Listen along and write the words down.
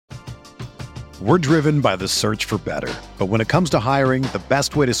We're driven by the search for better. But when it comes to hiring, the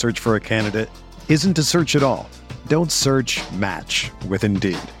best way to search for a candidate isn't to search at all. Don't search, match with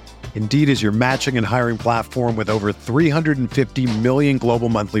Indeed. Indeed is your matching and hiring platform with over 350 million global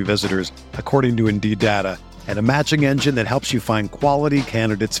monthly visitors, according to Indeed data, and a matching engine that helps you find quality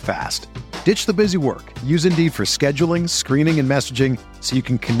candidates fast. Ditch the busy work. Use Indeed for scheduling, screening, and messaging so you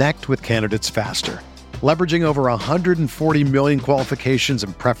can connect with candidates faster. Leveraging over 140 million qualifications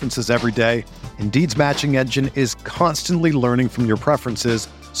and preferences every day, Indeed's matching engine is constantly learning from your preferences,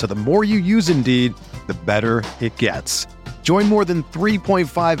 so the more you use Indeed, the better it gets. Join more than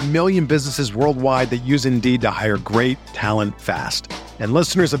 3.5 million businesses worldwide that use Indeed to hire great talent fast. And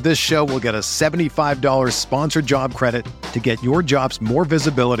listeners of this show will get a $75 sponsored job credit to get your jobs more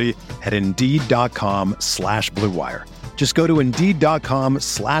visibility at Indeed.com/Blue Wire. Just go to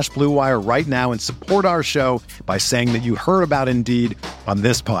Indeed.com/Blue Wire right now and support our show by saying that you heard about Indeed on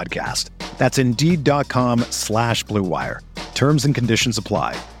this podcast. That's Indeed.com/Blue Wire. Terms and conditions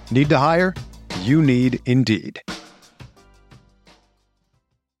apply. Need to hire? You need Indeed.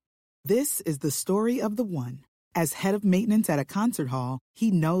 This is the story of the one. As head of maintenance at a concert hall,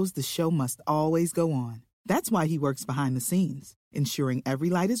 he knows the show must always go on. That's why he works behind the scenes, ensuring every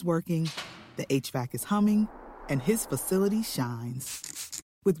light is working, the HVAC is humming, and his facility shines.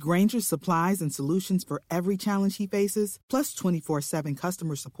 With Grainger's supplies and solutions for every challenge he faces, plus 24/7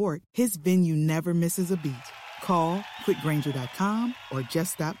 customer support, his venue never misses a beat. Call quickgrainger.com or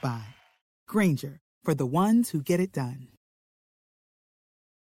just stop by. Grainger, for the ones who get it done.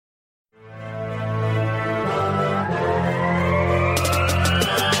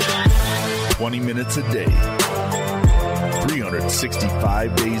 20 minutes a day,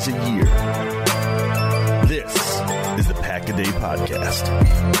 365 days a year. This is the Pack a Day Podcast.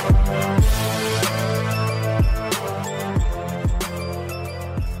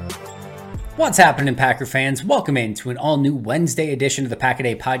 What's happening, Packer fans? Welcome into an all-new Wednesday edition of the Pack a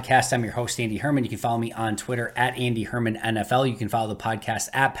Day Podcast. I'm your host, Andy Herman. You can follow me on Twitter at Andy Herman NFL. You can follow the podcast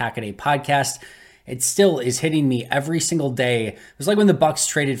at Pack a Day Podcast. It still is hitting me every single day. It was like when the Bucks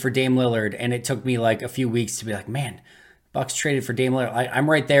traded for Dame Lillard, and it took me like a few weeks to be like, man, Bucks traded for Dame Lillard. I'm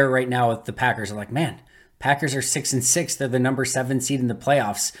right there right now with the Packers. I'm like, man, Packers are 6-6. They're the number 7 seed in the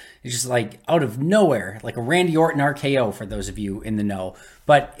playoffs. It's just like out of nowhere, like a Randy Orton RKO for those of you in the know.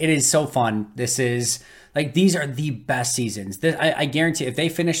 But it is so fun. This is like, these are the best seasons. I guarantee if they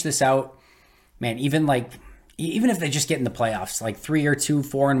finish this out, man, even if they just get in the playoffs, like 3-2,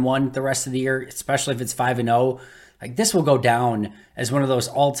 4-1 the rest of the year, especially if it's 5-0, like this will go down as one of those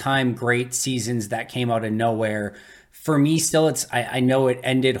all-time great seasons that came out of nowhere. For me, still, I know it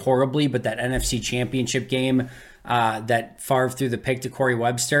ended horribly, but that NFC Championship game that Favre threw the pick to Corey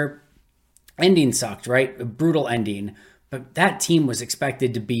Webster, ending sucked, right? A brutal ending. But that team was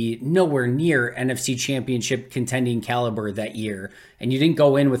expected to be nowhere near NFC Championship contending caliber that year. And you didn't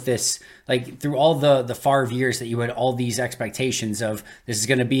go in with this, like through all the Favre years that you had all these expectations of this is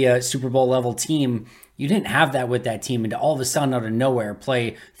going to be a Super Bowl level team. You didn't have that with that team, and to all of a sudden out of nowhere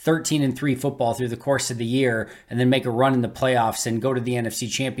play 13-3 football through the course of the year and then make a run in the playoffs and go to the NFC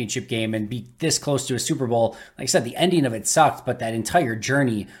Championship game and be this close to a Super Bowl. Like I said, the ending of it sucked, but that entire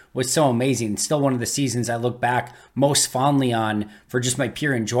journey was so amazing. Still one of the seasons I look back most fondly on for just my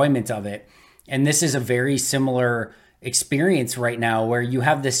pure enjoyment of it. And this is a very similar experience right now where you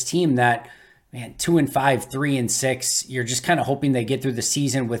have this team that, man, 2-5, 3-6. You're just kind of hoping they get through the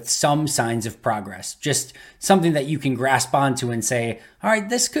season with some signs of progress. Just something that you can grasp onto and say, all right,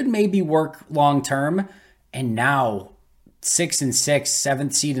 this could maybe work long term. And now 6-6,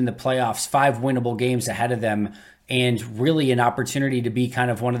 7th seed in the playoffs, 5 winnable games ahead of them, and really an opportunity to be kind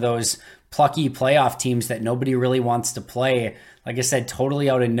of one of those plucky playoff teams that nobody really wants to play. Like I said, totally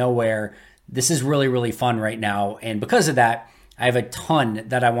out of nowhere. This is really, really fun right now. And because of that, I have a ton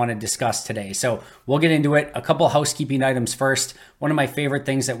that I want to discuss today. So we'll get into it. A couple housekeeping items first. One of my favorite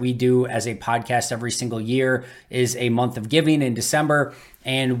things that we do as a podcast every single year is a month of giving in December.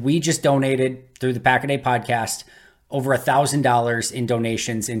 And we just donated through the Pack a Day podcast over $1,000 in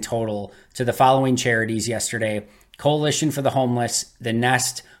donations in total to the following charities yesterday: Coalition for the Homeless, The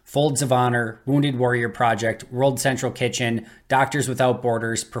Nest, Folds of Honor, Wounded Warrior Project, World Central Kitchen, Doctors Without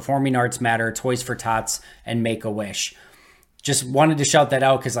Borders, Performing Arts Matter, Toys for Tots, and Make-A-Wish. Just wanted to shout that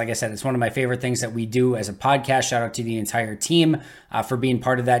out because, like I said, it's one of my favorite things that we do as a podcast. Shout out to the entire team for being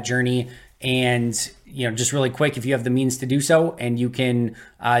part of that journey. And, just really quick, if you have the means to do so and you can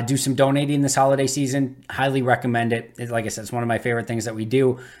do some donating this holiday season, highly recommend it. Like I said, it's one of my favorite things that we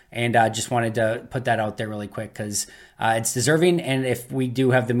do. And just wanted to put that out there really quick because it's deserving. And if we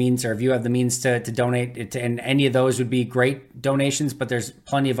do have the means, or if you have the means to donate, and any of those would be great donations, but there's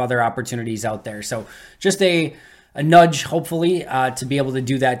plenty of other opportunities out there. So just a nudge, hopefully, to be able to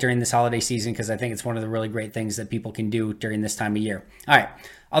do that during this holiday season, because I think it's one of the really great things that people can do during this time of year. All right.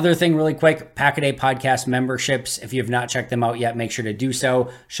 Other thing really quick, Pack-A-Day podcast memberships. If you have not checked them out yet, make sure to do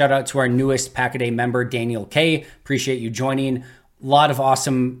so. Shout out to our newest Pack-A-Day member, Daniel K. Appreciate you joining. A lot of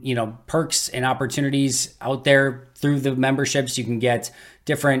awesome, perks and opportunities out there through the memberships. You can get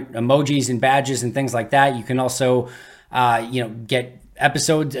different emojis and badges and things like that. You can also, get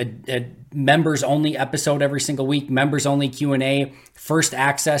episodes, a members only episode every single week, members only Q&A, first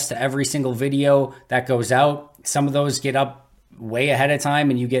access to every single video that goes out. Some of those get up way ahead of time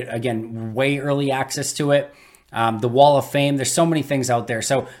and you get, again, way early access to it. The Wall of Fame, there's so many things out there.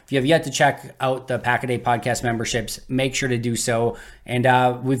 So if you have yet to check out the Pack-A-Day podcast memberships, make sure to do so. And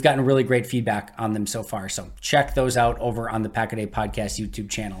we've gotten really great feedback on them so far. So check those out over on the Pack-A-Day podcast YouTube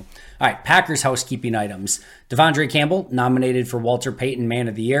channel. All right, Packers housekeeping items. Devondre Campbell, nominated for Walter Payton Man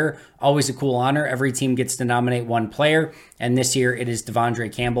of the Year. Always a cool honor. Every team gets to nominate one player. And this year it is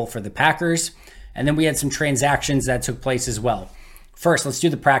Devondre Campbell for the Packers. And then we had some transactions that took place as well. First, let's do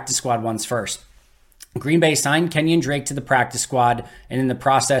the practice squad ones first. Green Bay signed Kenyon Drake to the practice squad and in the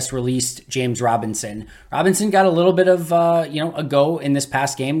process released James Robinson. Robinson got a little bit of a go in this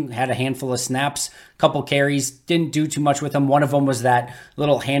past game, had a handful of snaps, couple carries, didn't do too much with them. One of them was that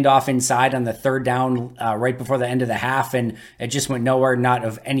little handoff inside on the third down right before the end of the half, and it just went nowhere, not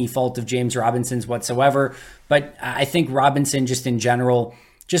of any fault of James Robinson's whatsoever. But I think Robinson just in general,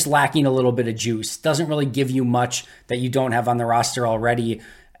 just lacking a little bit of juice. Doesn't really give you much that you don't have on the roster already.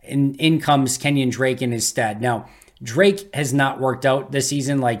 In comes Kenyon Drake in his stead. Now, Drake has not worked out this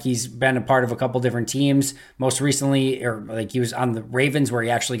season. Like, he's been a part of a couple different teams. Most recently, he was on the Ravens where he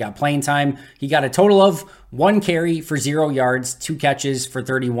actually got playing time. He got a total of 1 carry for 0 yards, 2 catches for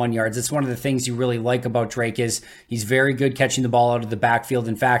 31 yards. That's one of the things you really like about Drake is he's very good catching the ball out of the backfield.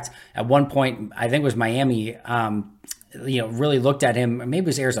 In fact, at one point, I think it was Miami, really looked at him, maybe it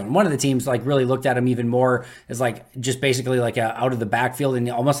was Arizona. One of the teams really looked at him even more as just basically a out of the backfield and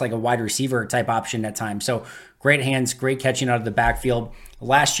almost like a wide receiver type option at times. So great hands, great catching out of the backfield.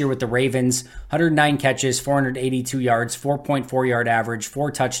 Last year with the Ravens, 109 catches, 482 yards, 4.4 yard average,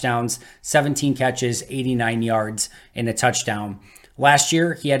 4 touchdowns, 17 catches, 89 yards and a touchdown. Last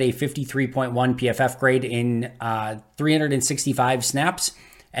year, he had a 53.1 PFF grade in 365 snaps.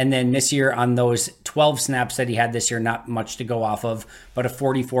 And then this year on those 12 snaps that he had this year, not much to go off of, but a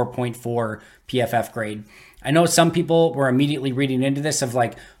 44.4 PFF grade. I know some people were immediately reading into this of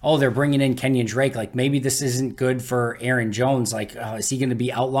they're bringing in Kenyon Drake. Maybe this isn't good for Aaron Jones. Is he going to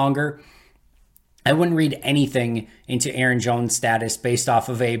be out longer? I wouldn't read anything into Aaron Jones' status based off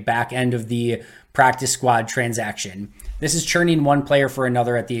of a back end of the practice squad transaction. This is churning one player for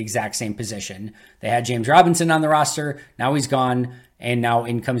another at the exact same position. They had James Robinson on the roster. Now he's gone. And now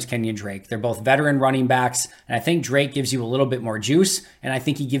in comes Kenyon Drake. They're both veteran running backs. And I think Drake gives you a little bit more juice. And I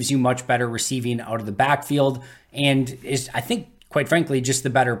think he gives you much better receiving out of the backfield. And is, I think, quite frankly, just the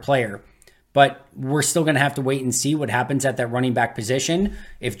better player. But we're still going to have to wait and see what happens at that running back position.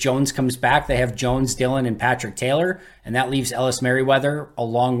 If Jones comes back, they have Jones, Dillon, and Patrick Taylor. And that leaves Ellis Merriweather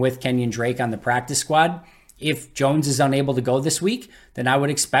along with Kenyon Drake on the practice squad. If Jones is unable to go this week, then I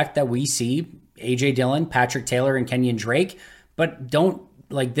would expect that we see A.J. Dillon, Patrick Taylor, and Kenyon Drake. But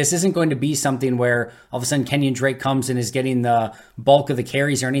this isn't going to be something where all of a sudden Kenyon Drake comes and is getting the bulk of the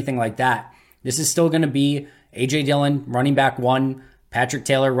carries or anything like that. This is still going to be A.J. Dillon, running back 1, Patrick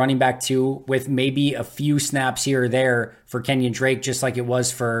Taylor, running back 2, with maybe a few snaps here or there for Kenyon Drake, just like it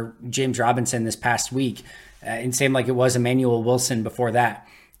was for James Robinson this past week. And same like it was Emmanuel Wilson before that.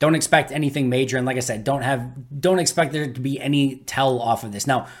 Don't expect anything major. And like I said, don't expect there to be any tell off of this.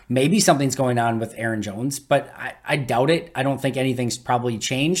 Now, maybe something's going on with Aaron Jones, but I doubt it. I don't think anything's probably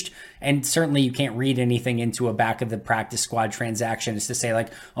changed. And certainly you can't read anything into a back of the practice squad transaction as to say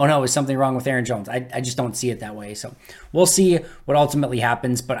oh no, is something wrong with Aaron Jones? I just don't see it that way. So we'll see what ultimately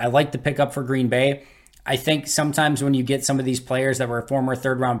happens, but I like the pickup for Green Bay. I think sometimes when you get some of these players that were former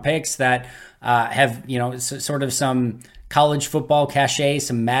third round picks that have, sort of some college football cachet,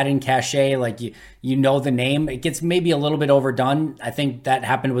 some Madden cachet, you know the name, it gets maybe a little bit overdone. I think that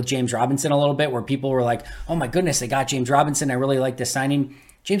happened with James Robinson a little bit where people were like, oh my goodness, they got James Robinson. I really like this signing.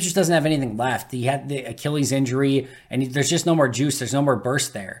 James just doesn't have anything left. He had the Achilles injury and there's just no more juice. There's no more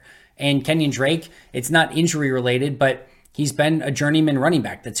burst there. And Kenyon Drake, it's not injury related, but he's been a journeyman running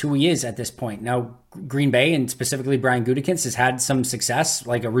back. That's who he is at this point. Now, Green Bay and specifically Brian Gutekunst has had some success.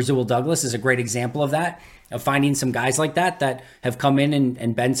 Like a Rasul Douglas is a great example of that, of finding some guys like that have come in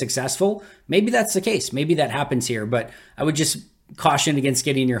and been successful. Maybe that's the case. Maybe that happens here, but I would just caution against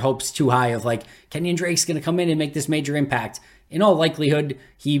getting your hopes too high of like Kenyon Drake's going to come in and make this major impact. In all likelihood,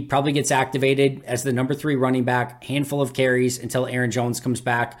 he probably gets activated as the number 3 running back, handful of carries until Aaron Jones comes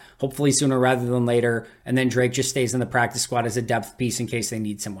back, hopefully sooner rather than later, and then Drake just stays in the practice squad as a depth piece in case they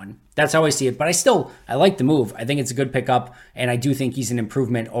need someone. That's how I see it, but I like the move. I think it's a good pickup, and I do think he's an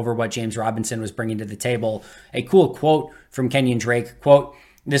improvement over what James Robinson was bringing to the table. A cool quote from Kenyon Drake, quote,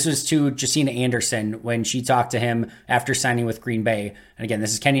 this was to Jacina Anderson when she talked to him after signing with Green Bay. And again,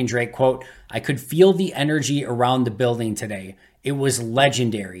 this is Kenyon Drake, quote, I could feel the energy around the building today. It was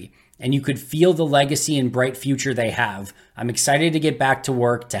legendary, and you could feel the legacy and bright future they have. I'm excited to get back to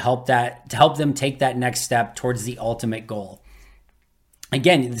work to help them take that next step towards the ultimate goal.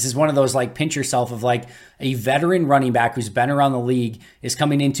 Again, this is one of those like pinch yourself of like a veteran running back who's been around the league is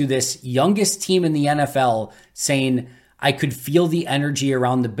coming into this youngest team in the NFL saying, I could feel the energy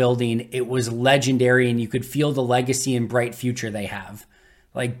around the building. It was legendary, and you could feel the legacy and bright future they have.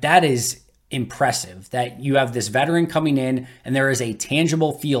 Like, that is impressive that you have this veteran coming in and there is a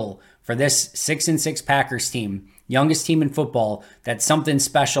tangible feel for this 6-6 Packers team, youngest team in football, that something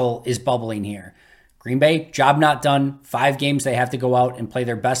special is bubbling here. Green Bay, job not done. 5 games they have to go out and play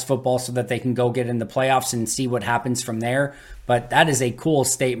their best football so that they can go get in the playoffs and see what happens from there. But that is a cool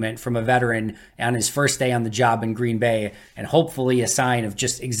statement from a veteran on his first day on the job in Green Bay, and hopefully a sign of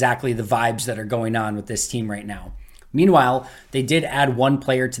just exactly the vibes that are going on with this team right now. Meanwhile, they did add 1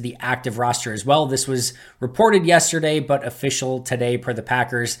 player to the active roster as well. This was reported yesterday, but official today per the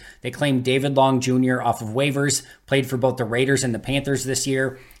Packers. They claimed David Long Jr. off of waivers, played for both the Raiders and the Panthers this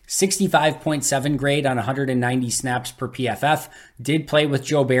year. 65.7 grade on 190 snaps per PFF. Did play with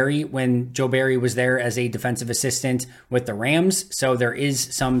Joe Barry when Joe Barry was there as a defensive assistant with the Rams. So there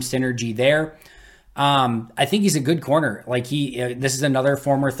is some synergy there. I think he's a good corner. Like this is another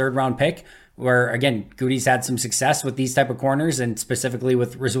former 3rd-round pick where, again, Goody's had some success with these type of corners, and specifically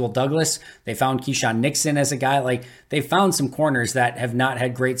with Rasul Douglas. They found Keyshawn Nixon as a guy. Like, they found some corners that have not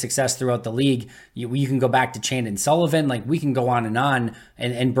had great success throughout the league. You can go back to Chandon Sullivan. Like, we can go on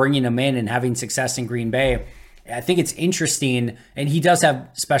and bringing them in and having success in Green Bay. I think it's interesting, and he does have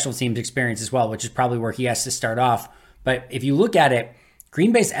special teams experience as well, which is probably where he has to start off. But if you look at it,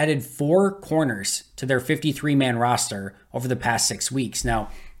 Green Bay's added 4 corners to their 53-man roster over the past 6 weeks. Now,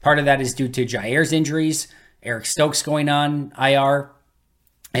 part of that is due to Jair's injuries, Eric Stokes going on IR,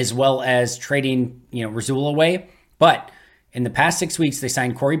 as well as trading, Rasul away. But in the past 6 weeks, they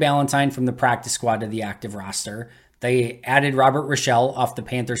signed Corey Ballantyne from the practice squad to the active roster. They added Robert Rochelle off the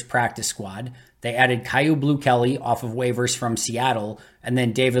Panthers practice squad. They added Kyu Blue Kelly off of waivers from Seattle, and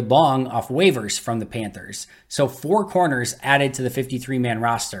then David Long off waivers from the Panthers. So 4 corners added to the 53-man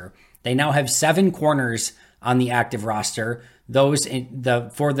roster. They now have 7 corners on the active roster. Those, the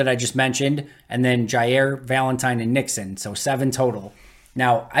 4 that I just mentioned, and then Jair, Valentine, and Nixon. So 7 total.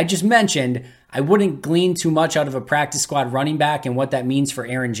 Now, I just mentioned I wouldn't glean too much out of a practice squad running back and what that means for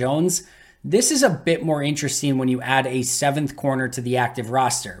Aaron Jones. This is a bit more interesting when you add a 7th corner to the active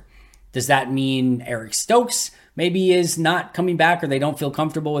roster. Does that mean Eric Stokes maybe is not coming back, or they don't feel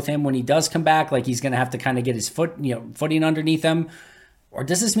comfortable with him when he does come back? Like, he's going to have to kind of get his footing underneath him? Or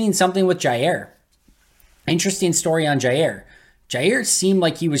does this mean something with Jair? Interesting story on Jair. Jair seemed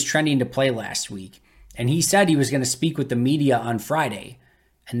like he was trending to play last week, and he said he was going to speak with the media on Friday,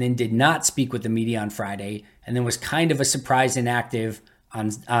 and then did not speak with the media on Friday, and then was kind of a surprise inactive on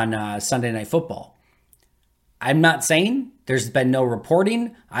Sunday Night Football. I'm not saying there's been no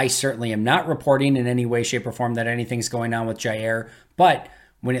reporting. I certainly am not reporting in any way, shape, or form that anything's going on with Jair, but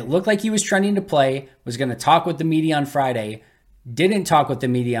when it looked like he was trending to play, was going to talk with the media on Friday, didn't talk with the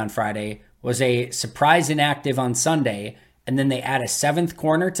media on Friday, was a surprise inactive on Sunday, and then they add a 7th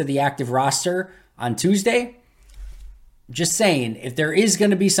corner to the active roster on Tuesday. Just saying, if there is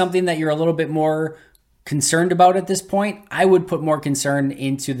going to be something that you're a little bit more concerned about at this point, I would put more concern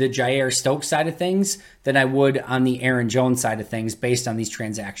into the Jair Stokes side of things than I would on the Aaron Jones side of things based on these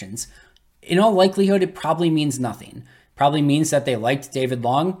transactions. In all likelihood, it probably means nothing. Probably means that they liked David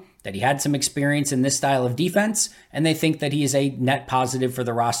Long, that he had some experience in this style of defense, and they think that he is a net positive for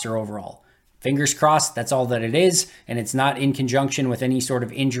the roster overall. Fingers crossed, that's all that it is, and it's not in conjunction with any sort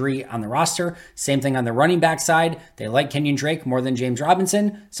of injury on the roster. Same thing on the running back side. They like Kenyon Drake more than James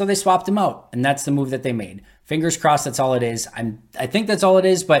Robinson, so they swapped him out, and that's the move that they made. Fingers crossed, that's all it is. I think that's all it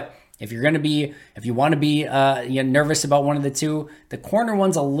is, but If you want to be nervous about one of the two, the corner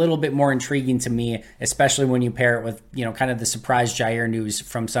one's a little bit more intriguing to me, especially when you pair it with, kind of the surprise Jair news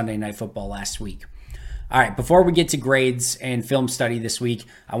from Sunday Night Football last week. All right, before we get to grades and film study this week,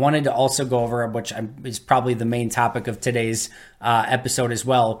 I wanted to also go over, which is probably the main topic of today's episode as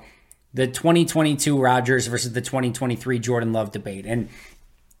well, the 2022 Rodgers versus the 2023 Jordan Love debate. And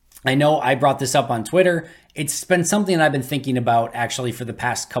I know I brought this up on Twitter. It's been something I've been thinking about actually for the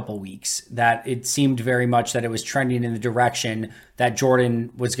past couple weeks, that it seemed very much that it was trending in the direction that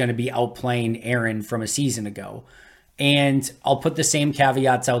Jordan was going to be outplaying Aaron from a season ago. And I'll put the same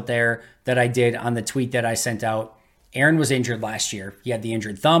caveats out there that I did on the tweet that I sent out. Aaron was injured last year. He had the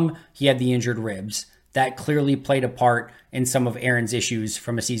injured thumb. He had the injured ribs. That clearly played a part in some of Aaron's issues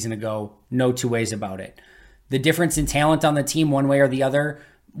from a season ago. No two ways about it. The difference in talent on the team, one way or the other,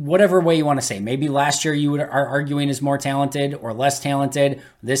 whatever way you want to say. Maybe last year you are arguing is more talented or less talented.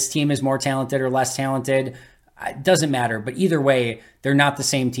 This team is more talented or less talented. It doesn't matter. But either way, they're not the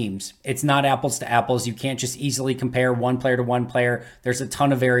same teams. It's not apples to apples. You can't just easily compare one player to one player. There's a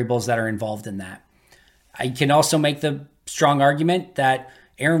ton of variables that are involved in that. I can also make the strong argument that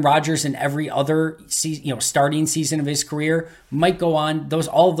Aaron Rodgers in every other starting season of his career might go on.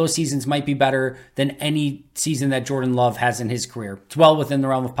 All of those seasons might be better than any season that Jordan Love has in his career. It's well within the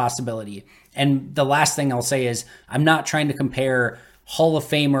realm of possibility. And the last thing I'll say is I'm not trying to compare Hall of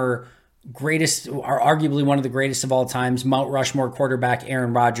Famer, greatest, or arguably one of the greatest of all times, Mount Rushmore quarterback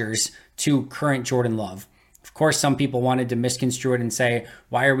Aaron Rodgers to current Jordan Love. Of course, some people wanted to misconstrue it and say,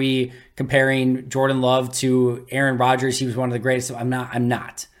 why are we comparing Jordan Love to Aaron Rodgers? He was one of the greatest. I'm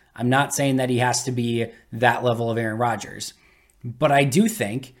not saying that he has to be that level of Aaron Rodgers. But I do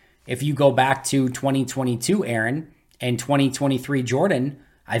think if you go back to 2022 Aaron and 2023 Jordan,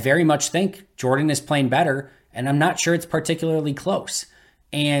 I very much think Jordan is playing better, and I'm not sure it's particularly close.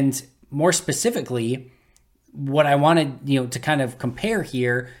 And more specifically, what I wanted, to kind of compare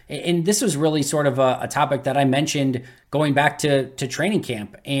here, and this was really sort of a topic that I mentioned going back to training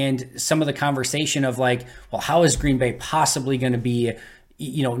camp and some of the conversation of like, well, how is Green Bay possibly going to be,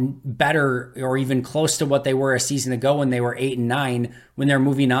 better or even close to what they were a season ago when they were 8-9, when they're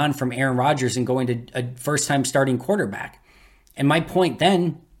moving on from Aaron Rodgers and going to a first-time starting quarterback. And my point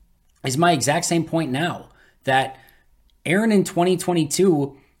then is my exact same point now, that Aaron in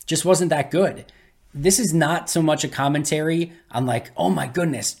 2022 just wasn't that good. This is not so much a commentary on like, oh my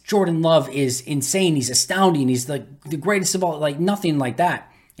goodness, Jordan Love is insane. He's astounding. He's the greatest of all, like nothing like that.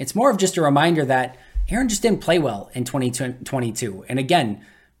 It's more of just a reminder that Aaron just didn't play well in 2022. And again,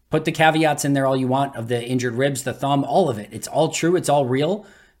 put the caveats in there all you want of the injured ribs, the thumb, all of it. It's all true. It's all real.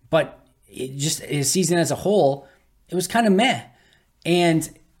 But just his season as a whole, it was kind of meh. And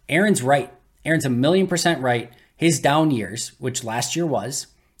Aaron's right. Aaron's 1,000,000% right. His down years, which last year was,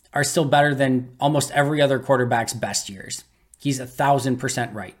 are still better than almost every other quarterback's best years. He's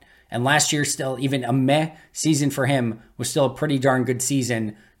 1,000% right. And last year, still even a meh season for him was still a pretty darn good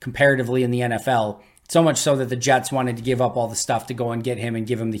season comparatively in the NFL. So much so that the Jets wanted to give up all the stuff to go and get him and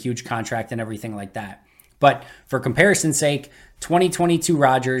give him the huge contract and everything like that. But for comparison's sake, 2022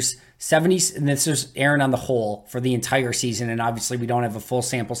 Rodgers, 70, and this is Aaron on the whole for the entire season. And obviously we don't have a full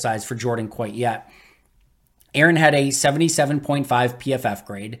sample size for Jordan quite yet. Aaron had a 77.5 PFF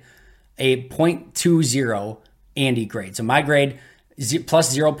grade, a 0.20 Andy grade. So my grade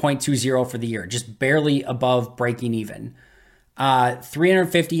plus 0.20 for the year, just barely above breaking even.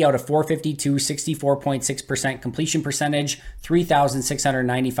 350 out of 452, 64.6% completion percentage,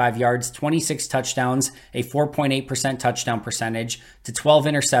 3,695 yards, 26 touchdowns, a 4.8% touchdown percentage, to 12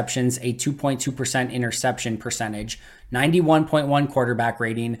 interceptions, a 2.2% interception percentage, 91.1 quarterback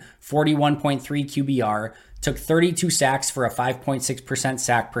rating, 41.3 QBR, took 32 sacks for a 5.6%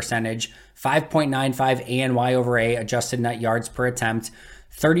 sack percentage, 5.95 ANY over A adjusted net yards per attempt,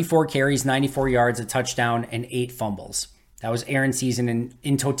 34 carries, 94 yards, a touchdown, and 8 fumbles. That was Aaron's season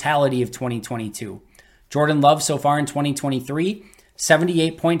in totality of 2022. Jordan Love so far in 2023,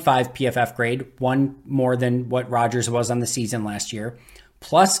 78.5 PFF grade, one more than what Rodgers was on the season last year,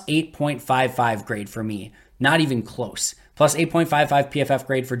 plus 8.55 grade for me. Not even close. Plus 8.55 PFF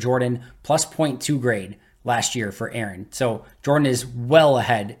grade for Jordan, plus 0.2 grade last year for Aaron. So Jordan is well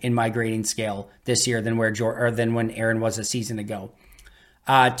ahead in my grading scale this year than when Aaron was a season ago.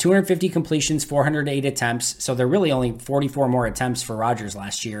 250 completions, 408 attempts. So they're really only 44 more attempts for Rodgers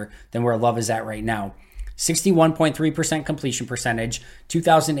last year than where Love is at right now. 61.3% completion percentage,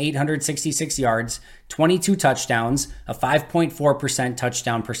 2,866 yards, 22 touchdowns, a 5.4%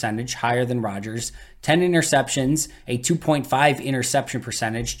 touchdown percentage, higher than Rodgers, 10 interceptions, a 2.5 interception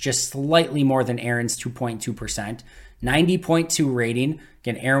percentage, just slightly more than Aaron's 2.2%, 90.2 rating.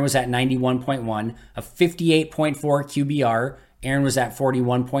 Again, Aaron was at 91.1. A 58.4 QBR. Aaron was at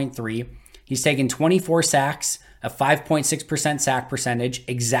 41.3. He's taken 24 sacks, a 5.6% sack percentage,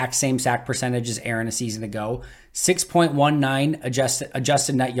 exact same sack percentage as Aaron a season ago. 6.19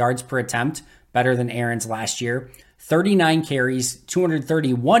 adjusted net yards per attempt, better than Aaron's last year. 39 carries,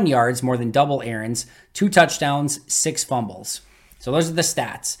 231 yards, more than double Aaron's. 2 touchdowns, 6 fumbles. So those are the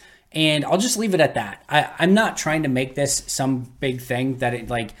stats. And I'll just leave it at that. I'm not trying to make this some big thing that it,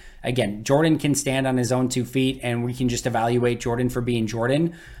 like, again, Jordan can stand on his own 2 feet and we can just evaluate Jordan for being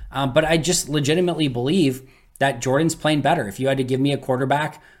Jordan. But I just legitimately believe that Jordan's playing better. If you had to give me a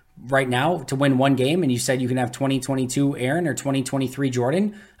quarterback right now to win one game and you said you can have 2022 Aaron or 2023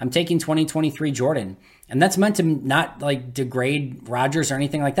 Jordan, I'm taking 2023 Jordan. And that's meant to not like degrade Rodgers or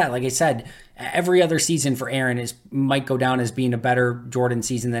anything like that. Like I said, every other season for Aaron might go down as being a better Jordan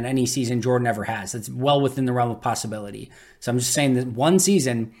season than any season Jordan ever has. That's well within the realm of possibility. So I'm just saying that one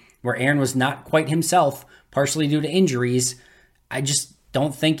season where Aaron was not quite himself, partially due to injuries, I just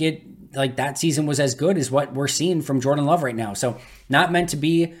don't think that season was as good as what we're seeing from Jordan Love right now. So not meant to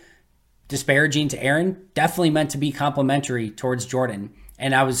be disparaging to Aaron, definitely meant to be complimentary towards Jordan.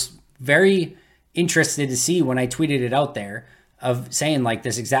 And I was very interested to see when I tweeted it out there of saying like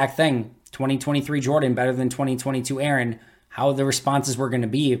this exact thing, 2023 Jordan better than 2022 Aaron, how the responses were going to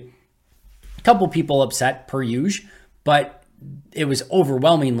be. A couple people upset per usual, but it was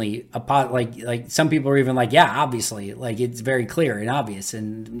overwhelmingly like some people are even like, yeah, obviously, like it's very clear and obvious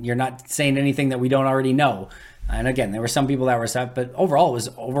and you're not saying anything that we don't already know. And again, there were some people that were upset, but overall it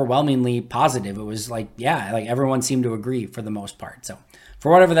was overwhelmingly positive. It was like, yeah, like everyone seemed to agree for the most part. So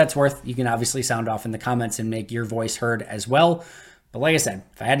for whatever that's worth, you can obviously sound off in the comments and make your voice heard as well. But like I said,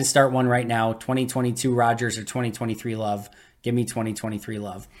 if I had to start one right now, 2022 Rodgers or 2023 Love, give me 2023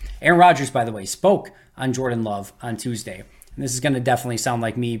 Love. Aaron Rodgers, by the way, spoke on Jordan Love on Tuesday. And this is going to definitely sound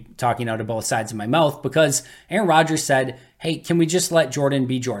like me talking out of both sides of my mouth because Aaron Rodgers said, hey, can we just let Jordan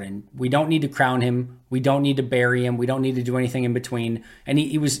be Jordan? We don't need to crown him. We don't need to bury him. We don't need to do anything in between. And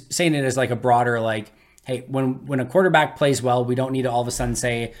he was saying it as like a broader, like, hey, when a quarterback plays well, we don't need to all of a sudden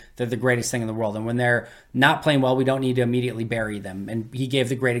say they're the greatest thing in the world. And when they're not playing well, we don't need to immediately bury them. And he gave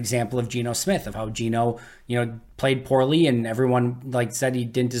the great example of Geno Smith, of how Geno, played poorly and everyone like said he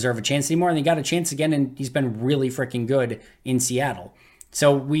didn't deserve a chance anymore. And he got a chance again and he's been really freaking good in Seattle.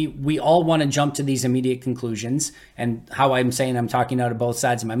 So we all want to jump to these immediate conclusions. And how I'm saying I'm talking out of both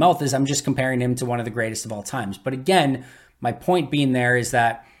sides of my mouth is I'm just comparing him to one of the greatest of all times. But again, my point being there is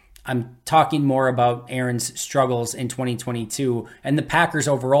that I'm talking more about Aaron's struggles in 2022 and the Packers'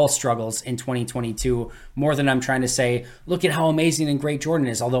 overall struggles in 2022 more than I'm trying to say, look at how amazing and great Jordan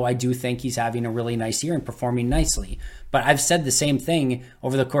is, although I do think he's having a really nice year and performing nicely. But I've said the same thing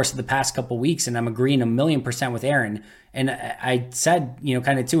over the course of the past couple weeks, and I'm agreeing 1,000,000% with Aaron. And I said,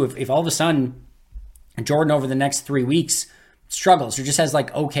 kind of too, if all of a sudden Jordan over the next 3 weeks struggles or just has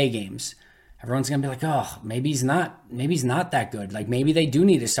like okay games, everyone's going to be like, oh, maybe he's not that good. Like maybe they do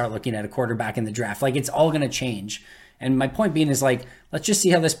need to start looking at a quarterback in the draft. Like it's all going to change. And my point being is like, let's just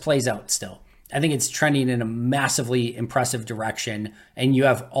see how this plays out still. I think it's trending in a massively impressive direction and you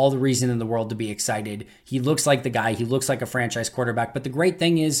have all the reason in the world to be excited. He looks like the guy, he looks like a franchise quarterback. But the great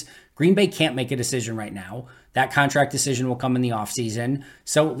thing is Green Bay can't make a decision right now. That contract decision will come in the offseason.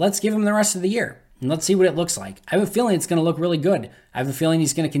 So let's give him the rest of the year. And let's see what it looks like. I have a feeling it's going to look really good. I have a feeling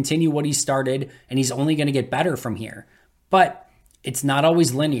he's going to continue what he started, and he's only going to get better from here. But it's not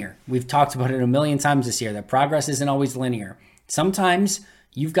always linear. We've talked about it 1,000,000 times this year, that progress isn't always linear. Sometimes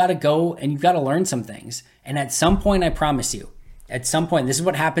you've got to go and you've got to learn some things. And at some point, I promise you, at some point, this is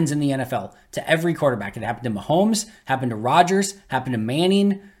what happens in the NFL to every quarterback. It happened to Mahomes, happened to Rodgers, happened to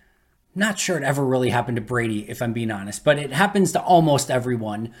Manning. Not sure it ever really happened to Brady, if I'm being honest, but it happens to almost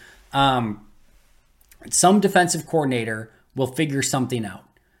everyone. Some defensive coordinator will figure something out.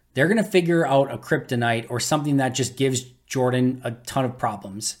 They're going to figure out a kryptonite or something that just gives Jordan a ton of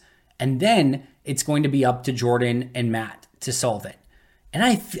problems. And then it's going to be up to Jordan and Matt to solve it. And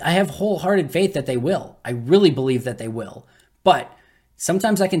I have wholehearted faith that they will. I really believe that they will. But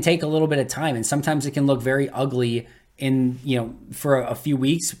sometimes that can take a little bit of time and sometimes it can look very ugly for a few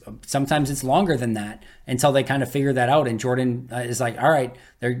weeks. Sometimes it's longer than that until they kind of figure that out. And Jordan is like, all right,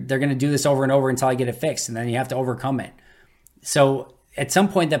 they're going to do this over and over until I get it fixed. And then you have to overcome it. So at some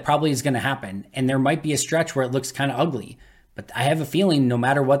point that probably is going to happen. And there might be a stretch where it looks kind of ugly, but I have a feeling no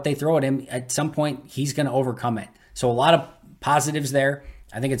matter what they throw at him, at some point he's going to overcome it. So a lot of positives there.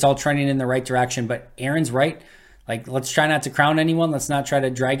 I think it's all trending in the right direction, but Aaron's right. Like, let's try not to crown anyone. Let's not try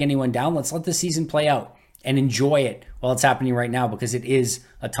to drag anyone down. Let's let the season play out. and enjoy it while it's happening right now, because it is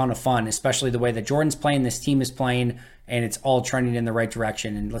a ton of fun, especially the way that Jordan's playing, this team is playing, and it's all trending in the right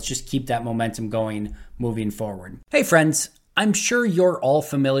direction. And let's just keep that momentum going moving forward. Hey friends, I'm sure you're all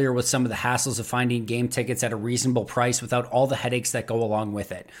familiar with some of the hassles of finding game tickets at a reasonable price without all the headaches that go along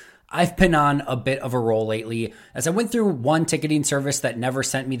with it. I've been on a bit of a roll lately as I went through one ticketing service that never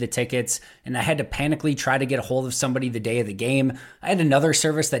sent me the tickets, and I had to panically try to get a hold of somebody the day of the game. I had another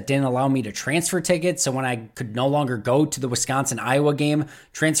service that didn't allow me to transfer tickets, so when I could no longer go to the Wisconsin-Iowa game,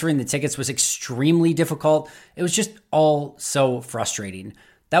 transferring the tickets was extremely difficult. It was just all so frustrating.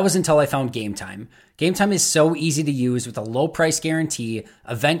 That was until I found Game Time. Game Time is so easy to use with a low price guarantee,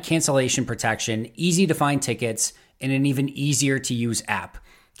 event cancellation protection, easy to find tickets, and an even easier to use app.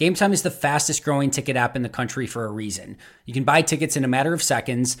 Game Time is the fastest growing ticket app in the country for a reason. You can buy tickets in a matter of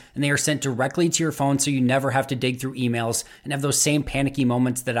seconds, and they are sent directly to your phone so you never have to dig through emails and have those same panicky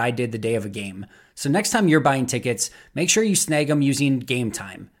moments that I did the day of a game. So next time you're buying tickets, make sure you snag them using Game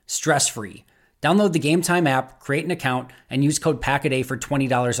Time, stress-free. Download the Game Time app, create an account, and use code PACKADAY for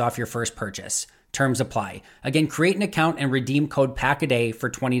 $20 off your first purchase. Terms apply. Again, create an account and redeem code PACKADAY for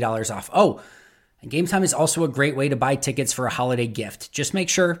 $20 off. Oh, and Game Time is also a great way to buy tickets for a holiday gift. Just make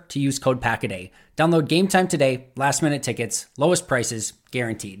sure to use code PACKADAY. Download Game Time today. Last minute tickets, lowest prices,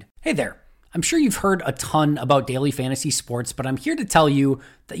 guaranteed. Hey there. I'm sure you've heard a ton about daily fantasy sports, but I'm here to tell you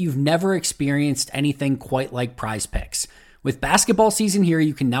that you've never experienced anything quite like Prize Picks. With basketball season here,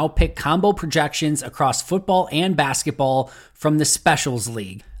 you can now pick combo projections across football and basketball from the Specials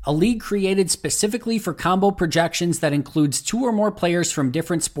League, a league created specifically for combo projections that includes 2 or more players from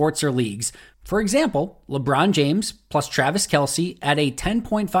different sports or leagues. For example, LeBron James plus Travis Kelce at a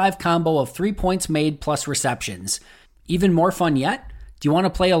 10.5 combo of 3 points made plus receptions. Even more fun yet? Do you want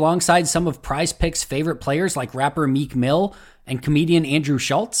to play alongside some of Prize Picks' favorite players like rapper Meek Mill and comedian Andrew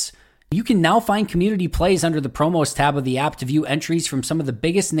Schultz? You can now find community plays under the promos tab of the app to view entries from some of the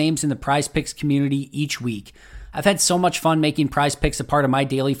biggest names in the Prize Picks community each week. I've had so much fun making Prize Picks a part of my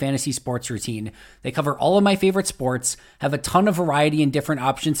daily fantasy sports routine. They cover all of my favorite sports, have a ton of variety and different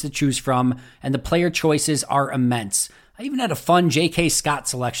options to choose from, and the player choices are immense. I even had a fun J.K. Scott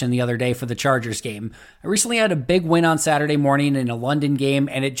selection the other day for the Chargers game. I recently had a big win on Saturday morning in a London game,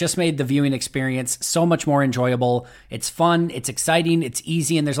 and it just made the viewing experience so much more enjoyable. It's fun, it's exciting, it's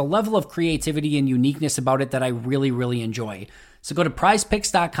easy, and there's a level of creativity and uniqueness about it that I really, really enjoy. So go to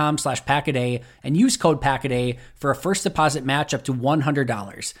prizepicks.com/packaday and use code packaday for a first deposit match up to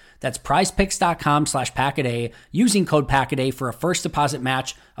 $100. That's prizepicks.com/packaday using code packaday for a first deposit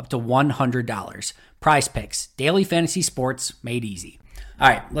match up to $100. Prize Picks, daily fantasy sports made easy. All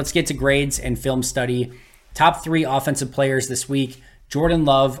right, let's get to grades and film study. Top 3 offensive players this week. Jordan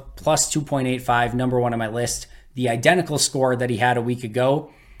Love plus 2.85, number 1 on my list. The identical score that he had a week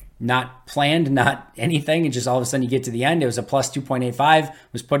ago. Not planned, not anything. It just all of a sudden you get to the end. It was a plus 2.85,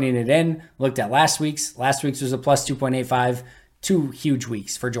 was putting it in. Looked at last week's. Last week's was a plus 2.85. 2 huge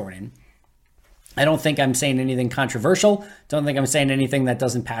weeks for Jordan. I don't think I'm saying anything controversial. Don't think I'm saying anything that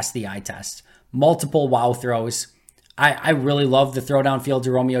doesn't pass the eye test. Multiple wow throws. I really love the throw downfield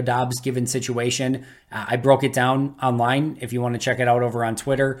to Romeo Doubs given situation. I broke it down online if you want to check it out over on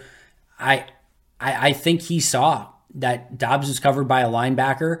Twitter. I think he saw that Doubs was covered by a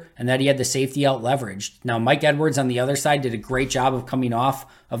linebacker and that he had the safety out leveraged. Now, Mike Edwards on the other side did a great job of coming off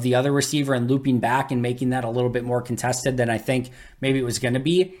of the other receiver and looping back and making that a little bit more contested than I think maybe it was going to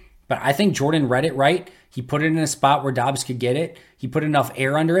be. But I think Jordan read it right. He put it in a spot where Doubs could get it. He put enough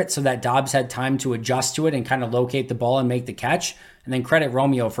air under it so that Doubs had time to adjust to it and kind of locate the ball and make the catch. And then credit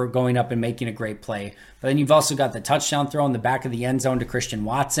Romeo for going up and making a great play. But then you've also got the touchdown throw in the back of the end zone to Christian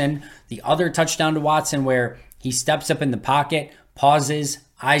Watson. The other touchdown to Watson where he steps up in the pocket, pauses,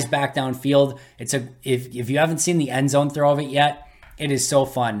 eyes back downfield. If you haven't seen the end zone throw of it yet, it is so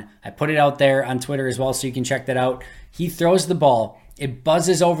fun. I put it out there on Twitter as well so you can check that out. He throws the ball. It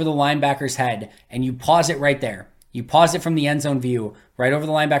buzzes over the linebacker's head, and you pause it right there. You pause it from the end zone view, right over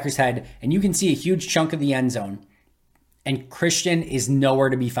the linebacker's head, and you can see a huge chunk of the end zone. And Christian is nowhere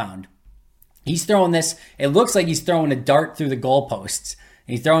to be found. He's throwing this. It looks like he's throwing a dart through the goalposts.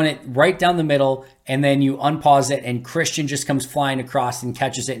 He's throwing it right down the middle, and then you unpause it, and Christian just comes flying across and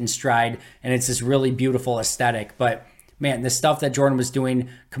catches it in stride, and it's this really beautiful aesthetic. But man, the stuff that Jordan was doing,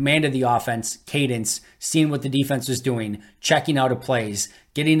 commanded the offense, cadence, seeing what the defense was doing, checking out of plays,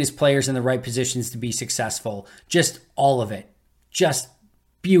 getting his players in the right positions to be successful, just all of it. Just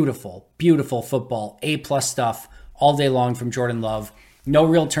beautiful, beautiful football, A+ stuff all day long from Jordan Love. No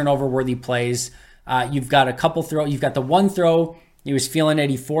real turnover-worthy plays. You've got a couple throw. You've got the one throw. He was feeling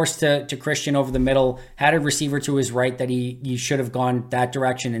it. He forced to Christian over the middle, had a receiver to his right that he should have gone that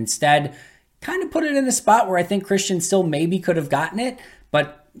direction instead. kind of put it in a spot where I think Christian still maybe could have gotten it,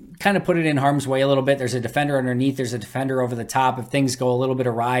 but kind of put it in harm's way a little bit. There's a defender underneath. There's a defender over the top. If things go a little bit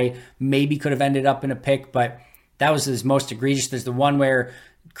awry, maybe could have ended up in a pick, but that was his most egregious. There's the one where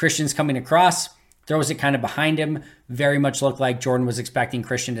Christian's coming across, throws it kind of behind him. Very much looked like Jordan was expecting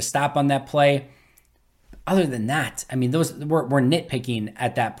Christian to stop on that play. Other than that, I mean, those we're nitpicking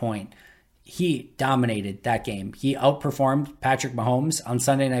at that point. He dominated that game. He outperformed Patrick Mahomes on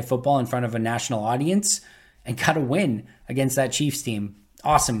Sunday Night Football in front of a national audience and got a win against that Chiefs team.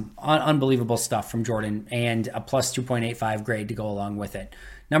 Awesome, unbelievable stuff from Jordan, and a plus 2.85 grade to go along with it.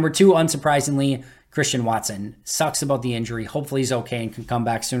 Number 2, unsurprisingly, Christian Watson. Sucks about the injury. Hopefully he's okay and can come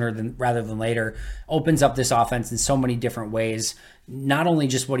back sooner rather than later. Opens up this offense in so many different ways. Not only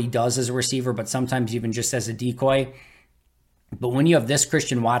just what he does as a receiver, but sometimes even just as a decoy. But when you have this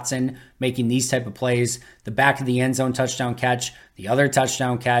Christian Watson making these type of plays, the back of the end zone touchdown catch, the other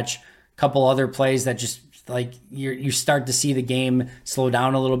touchdown catch, a couple other plays that just like you start to see the game slow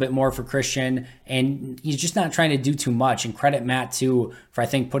down a little bit more for Christian, and he's just not trying to do too much. And credit Matt too for, I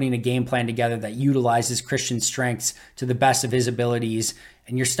think, putting a game plan together that utilizes Christian's strengths to the best of his abilities.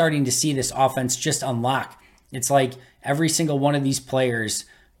 And you're starting to see this offense just unlock. It's like every single one of these players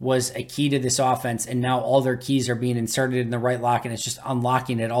was a key to this offense, and now all their keys are being inserted in the right lock, and it's just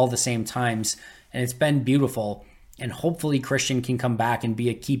unlocking at all the same times. And it's been beautiful. And hopefully Christian can come back and be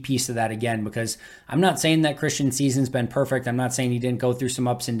a key piece of that again, because I'm not saying that Christian's season's been perfect. I'm not saying he didn't go through some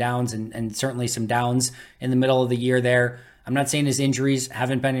ups and downs and certainly some downs in the middle of the year there. I'm not saying his injuries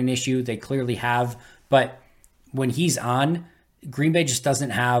haven't been an issue. They clearly have. But when he's on, Green Bay just doesn't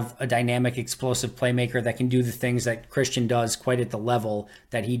have a dynamic, explosive playmaker that can do the things that Christian does quite at the level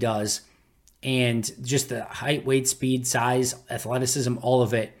that he does. And just the height, weight, speed, size, athleticism, all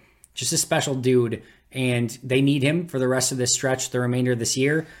of it. Just a special dude. And they need him for the rest of this stretch, the remainder of this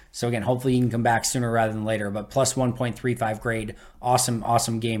year. So again, hopefully he can come back sooner rather than later. But plus 1.35 grade,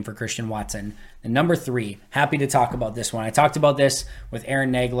 awesome game for Christian Watson. And number 3, happy to talk about this one. I talked about this with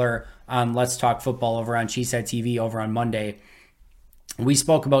Aaron Nagler on Let's Talk Football over on Cheesehead TV over on Monday. We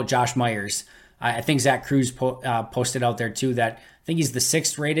spoke about Josh Myers. I think Zach Cruz posted out there too that I think he's the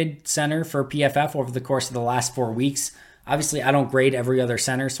 6th rated center for PFF over the course of the last 4 weeks. Obviously, I don't grade every other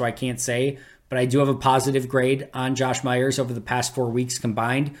center, so I can't say, but I do have a positive grade on Josh Myers over the past 4 weeks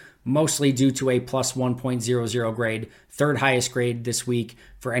combined, mostly due to a plus 1.00 grade, 3rd highest grade this week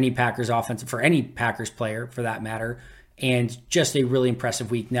for any Packers offense, for any Packers player for that matter, and just a really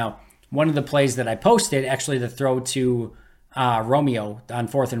impressive week. Now, one of the plays that I posted, actually the throw to Romeo on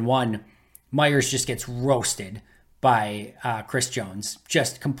 4th and 1, Myers just gets roasted by Chris Jones,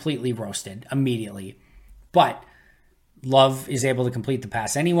 just completely roasted immediately. But Love is able to complete the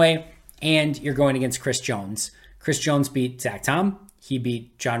pass anyway, and you're going against Chris Jones. Chris Jones beat Zach Tom. He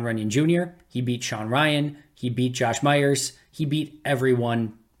beat John Runyon Jr. He beat Sean Ryan. He beat Josh Myers. He beat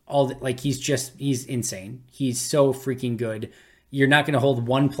everyone. He's insane. He's so freaking good. You're not going to hold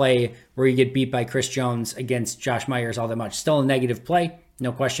one play where you get beat by Chris Jones against Josh Myers all that much. Still a negative play,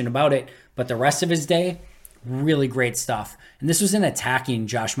 no question about it. But the rest of his day, really great stuff. And this was an attacking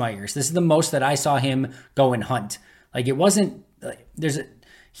Josh Myers. This is the most that I saw him go and hunt. Like it wasn't like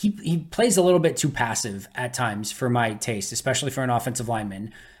he plays a little bit too passive at times for my taste, especially for an offensive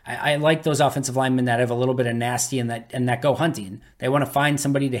lineman. I like those offensive linemen that have a little bit of nasty and that go hunting. They want to find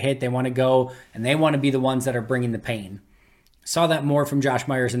somebody to hit. They want to go and they want to be the ones that are bringing the pain. Saw that more from Josh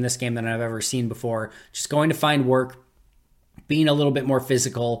Myers in this game than I've ever seen before. Just going to find work, being a little bit more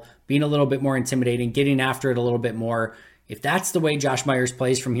physical, being a little bit more intimidating, getting after it a little bit more. If that's the way Josh Myers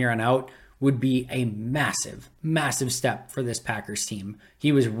plays from here on out, would be a massive step for this Packers team.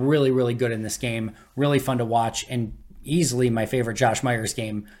 He was really, really good in this game, really fun to watch, and easily my favorite Josh Myers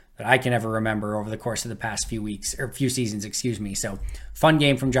game that I can ever remember over the course of the past few seasons, So fun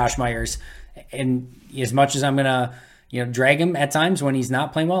game from Josh Myers. And as much as I'm going to drag him at times when he's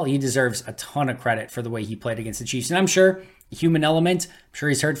not playing well, he deserves a ton of credit for the way he played against the Chiefs. And I'm sure human element, I'm sure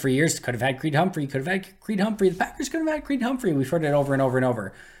he's heard for years, could have had Creed Humphrey, the Packers could have had Creed Humphrey. We've heard it over and over and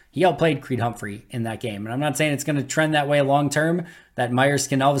over. He outplayed Creed Humphrey in that game. And I'm not saying it's going to trend that way long term, that Myers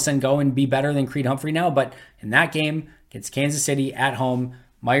can all of a sudden go and be better than Creed Humphrey now. But in that game against Kansas City at home,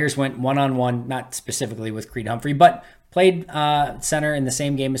 Myers went one-on-one, not specifically with Creed Humphrey, but played center in the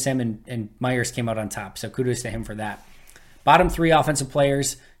same game as him, and Myers came out on top. So kudos to him for that. Bottom 3 offensive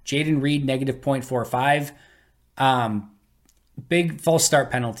players, Jaden Reed, negative 0.45. Big false start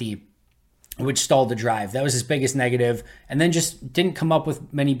penalty, which stalled the drive. That was his biggest negative. And then just didn't come up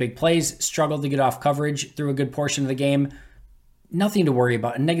with many big plays, struggled to get off coverage through a good portion of the game. Nothing to worry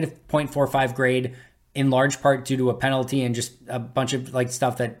about. A negative 0.45 grade. in large part due to a penalty and just a bunch of like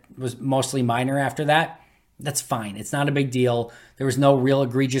stuff that was mostly minor after that, that's fine. It's not a big deal. There was no real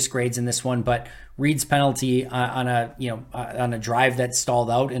egregious grades in this one, but Reed's penalty on a drive that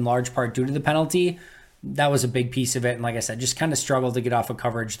stalled out in large part due to the penalty, that was a big piece of it. And like I said, just kind of struggled to get off of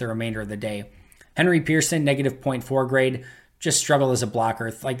coverage the remainder of the day. Henry Pearson, negative 0.4 grade, just struggled as a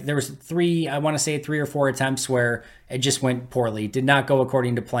blocker. Like there was three or four attempts where it just went poorly. Did not go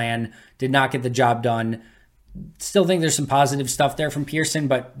according to plan. Did not get the job done. Still think there's some positive stuff there from Pearson,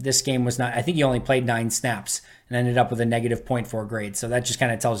 but this game was not. I think he only played 9 snaps and ended up with a negative 0.4 grade. So that just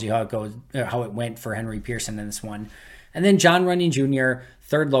kind of tells you how it went for Henry Pearson in this one. And then John Runyon Jr.,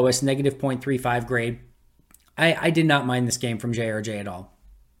 third lowest, negative 0.35 grade. I did not mind this game from JRJ at all.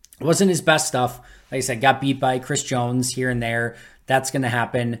 It wasn't his best stuff. Like I said, got beat by Chris Jones here and there. That's going to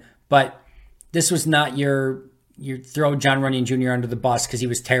happen. But this was not your throw John Runyon Jr. under the bus because he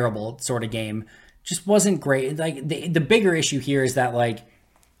was terrible sort of game. Just wasn't great. Like the bigger issue here is that like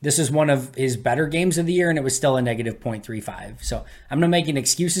this is one of his better games of the year and it was still a negative 0.35. So I'm not making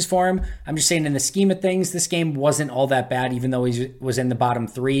excuses for him. I'm just saying in the scheme of things, this game wasn't all that bad, even though he was in the bottom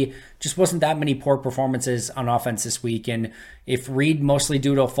 3. Just wasn't that many poor performances on offense this week. And if Reed mostly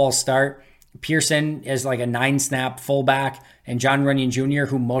due to a false start, Pearson is like a 9-snap fullback, and John Runyon Jr.,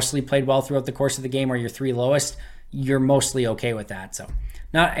 who mostly played well throughout the course of the game, are your 3 lowest, you're mostly okay with that. So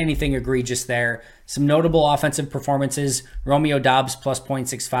not anything egregious there. Some notable offensive performances. Romeo Doubs plus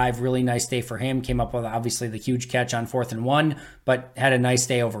 0.65. Really nice day for him. Came up with obviously the huge catch on 4th and 1, but had a nice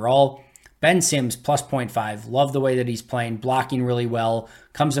day overall. Ben Sims plus 0.5. Love the way that he's playing. Blocking really well.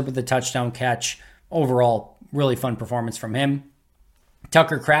 Comes up with a touchdown catch. Overall, really fun performance from him.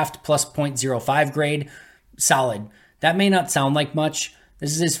 Tucker Kraft plus 0.05 grade. Solid. That may not sound like much.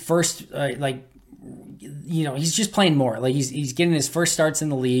 This is his first he's just playing more. Like he's getting his first starts in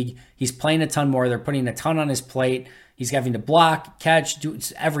the league. He's playing a ton more. They're putting a ton on his plate. He's having to block, catch, do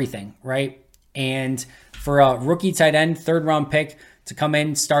everything, right? And for a rookie tight end, 3rd-round pick to come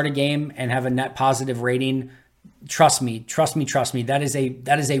in, start a game, and have a net positive rating, trust me. That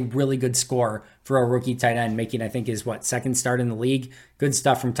is a really good score for a rookie tight end, making I think his 2nd start in the league. Good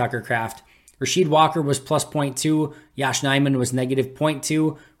stuff from Tucker Kraft. Rasheed Walker was plus 0.2. Yosh Nijman was negative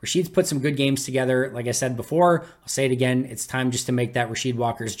 0.2. Rasheed's put some good games together. Like I said before, I'll say it again. It's time just to make that Rasheed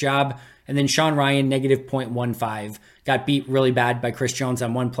Walker's job. And then Sean Ryan, negative 0.15. Got beat really bad by Chris Jones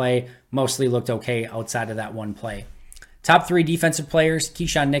on one play. Mostly looked okay outside of that one play. Top 3 defensive players,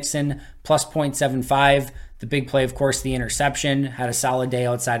 Keyshawn Nixon, plus 0.75. The big play, of course, the interception. Had a solid day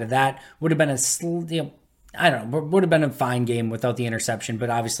outside of that. Would have been would have been a fine game without the interception, but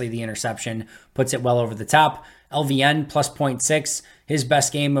obviously the interception puts it well over the top. LVN plus 0.6, his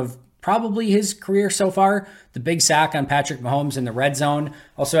best game of probably his career so far. The big sack on Patrick Mahomes in the red zone.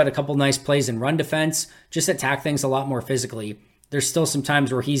 Also had a couple nice plays in run defense. Just attack things a lot more physically. There's still some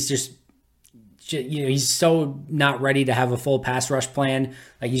times where he's just he's so not ready to have a full pass rush plan.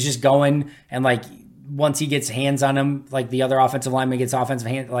 Like he's just going, and like once he gets hands on him, like the other offensive lineman gets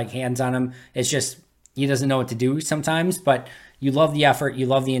hands on him, it's just he doesn't know what to do sometimes. But you love the effort, you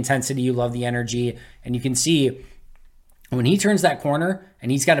love the intensity, you love the energy, and you can see when he turns that corner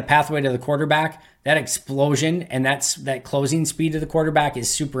and he's got a pathway to the quarterback, that explosion and that closing speed to the quarterback is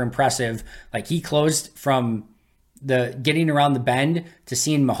super impressive. Like he closed from the getting around the bend to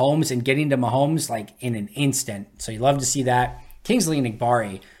seeing Mahomes and getting to Mahomes like in an instant. So you love to see that. Kingsley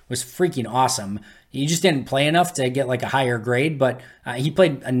Enagbare was freaking awesome. He just didn't play enough to get like a higher grade, but he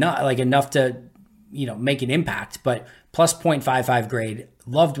played enough to make an impact. But plus 0.55 grade.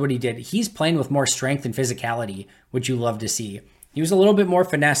 Loved what he did. He's playing with more strength and physicality, which you love to see. He was a little bit more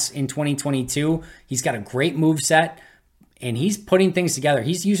finesse in 2022. He's got a great move set, and he's putting things together.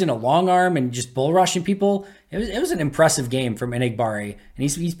 He's using a long arm and just bull rushing people. It was an impressive game from Enagbare, and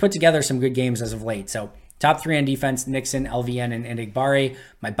he's put together some good games as of late. So top 3 on defense, Nixon, LVN, and Enagbare.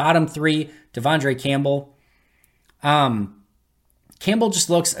 My bottom 3, Devondre Campbell. Campbell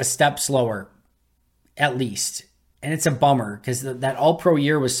just looks a step slower, at least. And it's a bummer because that all-pro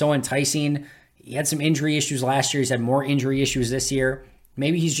year was so enticing. He had some injury issues last year. He's had more injury issues this year.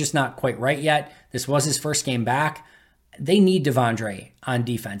 Maybe he's just not quite right yet. This was his first game back. They need Devondre on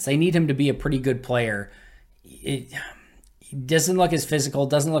defense. They need him to be a pretty good player. He doesn't look as physical,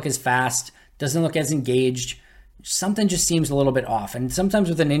 doesn't look as fast, doesn't look as engaged. Something just seems a little bit off. And sometimes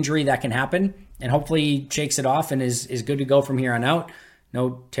with an injury that can happen, and hopefully he shakes it off and is good to go from here on out.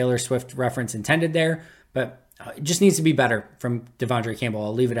 No Taylor Swift reference intended there, but it just needs to be better from Devondre Campbell.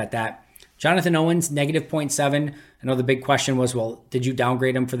 I'll leave it at that. Jonathan Owens, negative 0.7. I know the big question was, well, did you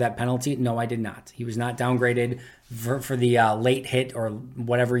downgrade him for that penalty? No, I did not. He was not downgraded for the late hit or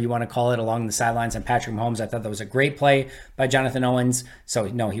whatever you want to call it along the sidelines on Patrick Mahomes. I thought that was a great play by Jonathan Owens. So,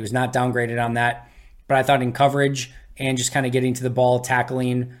 no, he was not downgraded on that. But I thought in coverage and just kind of getting to the ball,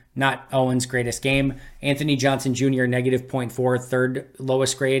 tackling, not Owens' greatest game. Anthony Johnson Jr., negative 0.4, third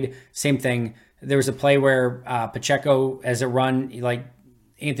lowest grade. Same thing. There was a play where Pacheco, as a run, like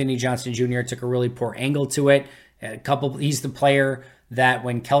Anthony Johnson Jr. took a really poor angle to it. He's the player that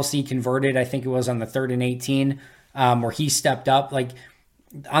when Kelsey converted, I think it was on the 3rd and 18, where he stepped up. Like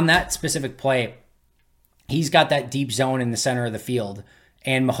on that specific play, he's got that deep zone in the center of the field,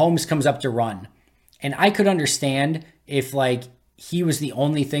 and Mahomes comes up to run. And I could understand if like he was the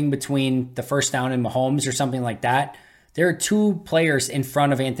only thing between the first down and Mahomes or something like that. There are two players in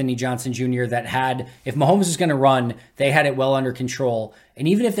front of Anthony Johnson Jr. that had, if Mahomes was going to run, they had it well under control. And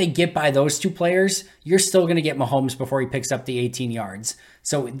even if they get by those two players, you're still going to get Mahomes before he picks up the 18 yards.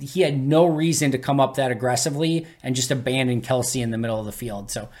 So he had no reason to come up that aggressively and just abandon Kelsey in the middle of the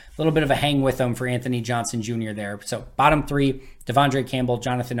field. So a little bit of a hang with him for Anthony Johnson Jr. there. So bottom three, Devondre Campbell,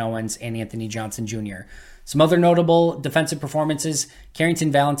 Jonathan Owens, and Anthony Johnson Jr. Some other notable defensive performances.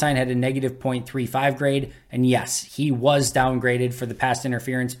 Carrington Valentine had a negative 0.35 grade. And yes, he was downgraded for the pass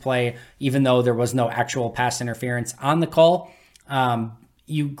interference play, even though there was no actual pass interference on the call.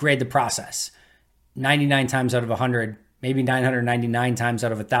 You grade the process. 99 times out of 100, maybe 999 times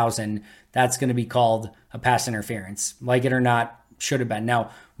out of 1,000, that's going to be called a pass interference. Like it or not, should have been.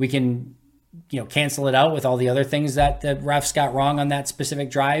 Now, we can cancel it out with all the other things that the refs got wrong on that specific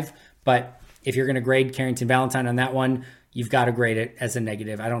drive, but if you're going to grade Carrington Valentine on that one, you've got to grade it as a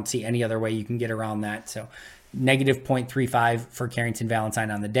negative. I don't see any other way you can get around that. So negative 0.35 for Carrington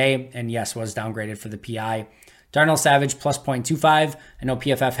Valentine on the day. And yes, was downgraded for the PI. Darnell Savage plus 0.25. I know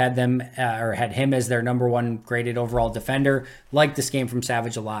PFF had had him as their number one graded overall defender. Liked this game from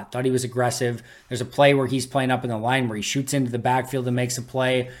Savage a lot. Thought he was aggressive. There's a play where he's playing up in the line where he shoots into the backfield and makes a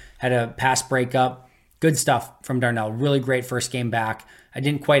play. Had a pass breakup. Good stuff from Darnell. Really great first game back. I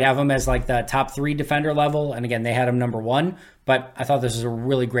didn't quite have him as like the top 3 defender level. And again, they had him number 1. But I thought this was a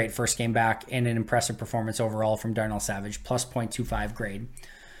really great first game back and an impressive performance overall from Darnell Savage. Plus 0.25 grade.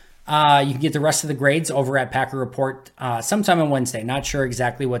 You can get the rest of the grades over at Packer Report sometime on Wednesday. Not sure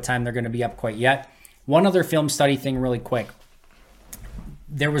exactly what time they're going to be up quite yet. One other film study thing really quick.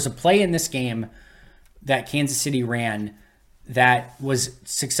 There was a play in this game that Kansas City ran that was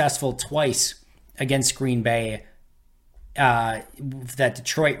successful twice against Green Bay that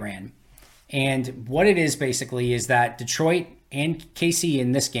Detroit ran. And what it is basically is that Detroit and KC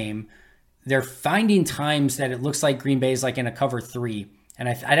in this game, they're finding times that it looks like Green Bay is like in a cover 3. And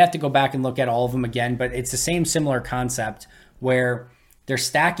I'd have to go back and look at all of them again, but it's the same similar concept where they're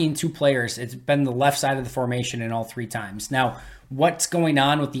stacking 2 players. It's been the left side of the formation in all 3 times. Now, what's going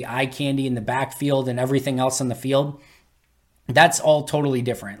on with the eye candy in the backfield and everything else on the field? That's all totally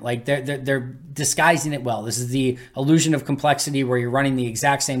different. Like they're disguising it well. This is the illusion of complexity where you're running the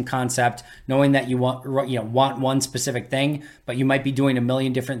exact same concept, knowing that you want one specific thing, but you might be doing a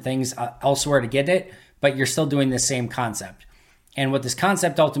million different things elsewhere to get it, but you're still doing the same concept. And what this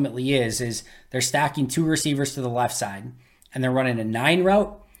concept ultimately is they're stacking 2 receivers to the left side, and they're running a 9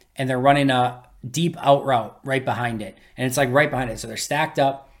 route, and they're running a deep out route right behind it. And it's like right behind it. So they're stacked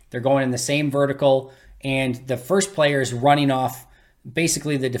up. They're going in the same vertical, and the first player is running off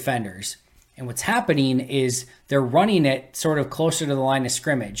basically the defenders. And what's happening is they're running it sort of closer to the line of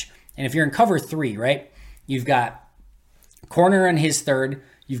scrimmage. And if you're in cover 3, right, you've got corner on his third,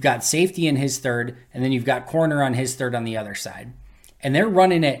 you've got safety in his third, and then you've got corner on his third on the other side. And they're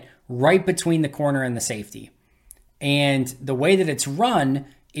running it right between the corner and the safety. And the way that it's run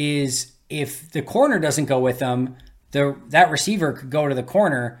is if the corner doesn't go with them, that receiver could go to the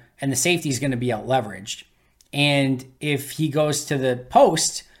corner and the safety is going to be out leveraged. And if he goes to the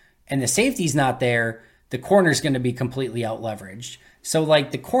post and the safety's not there, the corner's going to be completely out leveraged. So like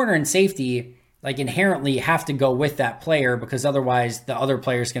the corner and safety like inherently have to go with that player because otherwise the other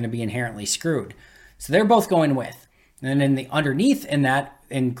player is going to be inherently screwed. So they're both going with. And then the underneath in that,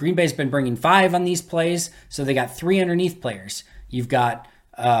 and Green Bay's been bringing 5 on these plays, so they got 3 underneath players. You've got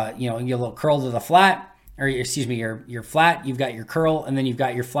your little curl to the flat, or excuse me, your flat, you've got your curl, and then you've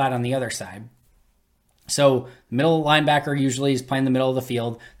got your flat on the other side. So middle linebacker usually is playing the middle of the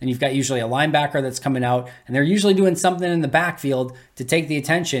field. Then you've got usually a linebacker that's coming out, and they're usually doing something in the backfield to take the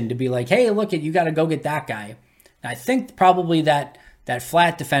attention, to be like, hey, look, you got to go get that guy. Now, I think probably that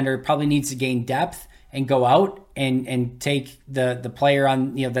flat defender probably needs to gain depth and go out and take the player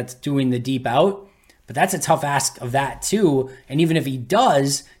on that's doing the deep out. but that's a tough ask of that too. And even if he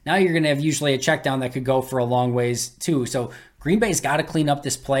does, now you're going to have usually a check down that could go for a long ways too. So Green Bay's got to clean up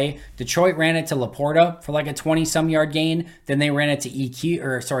this play. Detroit ran it to Laporta for like a 20-some yard gain. Then they ran it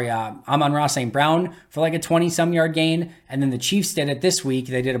to Amon-Ra St. Brown for like a 20-some yard gain. And then the Chiefs did it this week.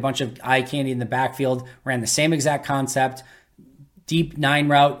 They did a bunch of eye candy in the backfield, ran the same exact concept. Deep 9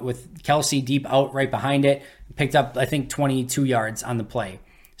 route with Kelsey deep out right behind it. Picked up, I think, 22 yards on the play.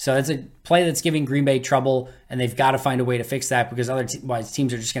 So it's a play that's giving Green Bay trouble, and they've got to find a way to fix that because otherwise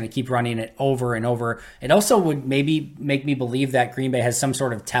teams are just going to keep running it over and over. It also would maybe make me believe that Green Bay has some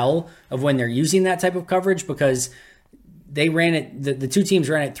sort of tell of when they're using that type of coverage because they ran it, the two teams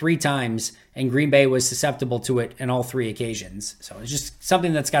ran it 3 times, and Green Bay was susceptible to it in all 3 occasions. So it's just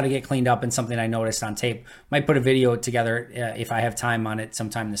something that's got to get cleaned up and something I noticed on tape. Might put a video together if I have time on it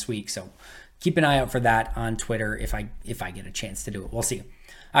sometime this week. So keep an eye out for that on Twitter if I get a chance to do it. We'll see.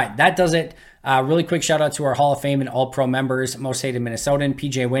 All right, that does it. Really quick shout out to our Hall of Fame and All-Pro members, Most Hated Minnesotan,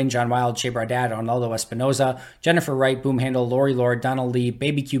 PJ Wynn, John Wild, Shea Bardad, Ronaldo Espinoza, Jennifer Wright, Boom Handle, Lori Lord, Donald Lee,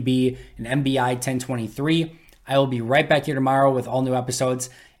 Baby QB, and MBI 1023. I will be right back here tomorrow with all new episodes.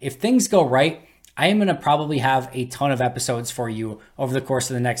 If things go right, I am going to probably have a ton of episodes for you over the course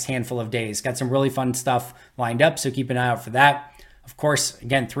of the next handful of days. Got some really fun stuff lined up, so keep an eye out for that. Of course,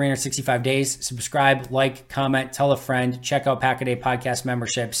 again, 365 days. Subscribe, like, comment, tell a friend. Check out Pack-A-Day Podcast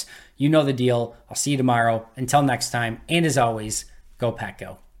memberships. You know the deal. I'll see you tomorrow. Until next time, and as always, go Pack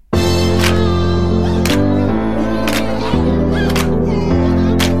Go.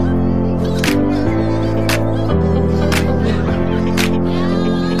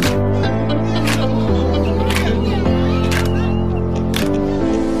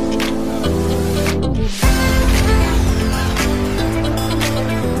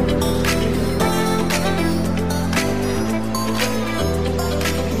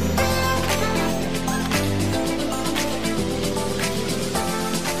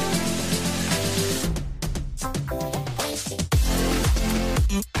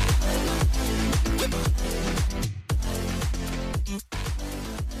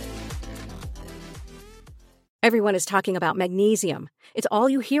 Everyone is talking about magnesium. It's all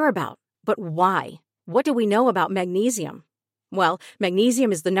you hear about. But why? What do we know about magnesium? Well,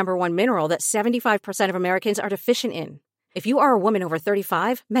 magnesium is the #1 mineral that 75% of Americans are deficient in. If you are a woman over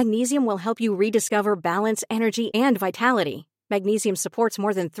 35, magnesium will help you rediscover balance, energy, and vitality. Magnesium supports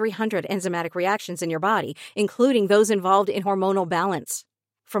more than 300 enzymatic reactions in your body, including those involved in hormonal balance.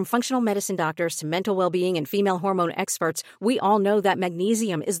 From functional medicine doctors to mental well-being and female hormone experts, we all know that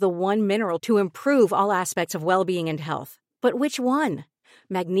magnesium is the one mineral to improve all aspects of well-being and health. But which one?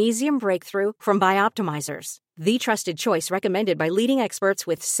 Magnesium Breakthrough from Bioptimizers, the trusted choice recommended by leading experts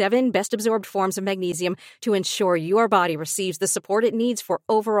with 7 best-absorbed forms of magnesium to ensure your body receives the support it needs for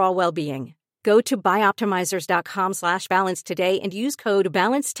overall well-being. Go to bioptimizers.com/balance today and use code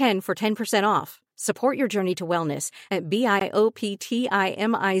BALANCE10 for 10% off. Support your journey to wellness at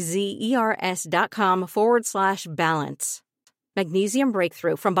bioptimizers.com/balance. Magnesium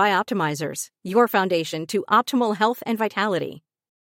Breakthrough from Bioptimizers, your foundation to optimal health and vitality.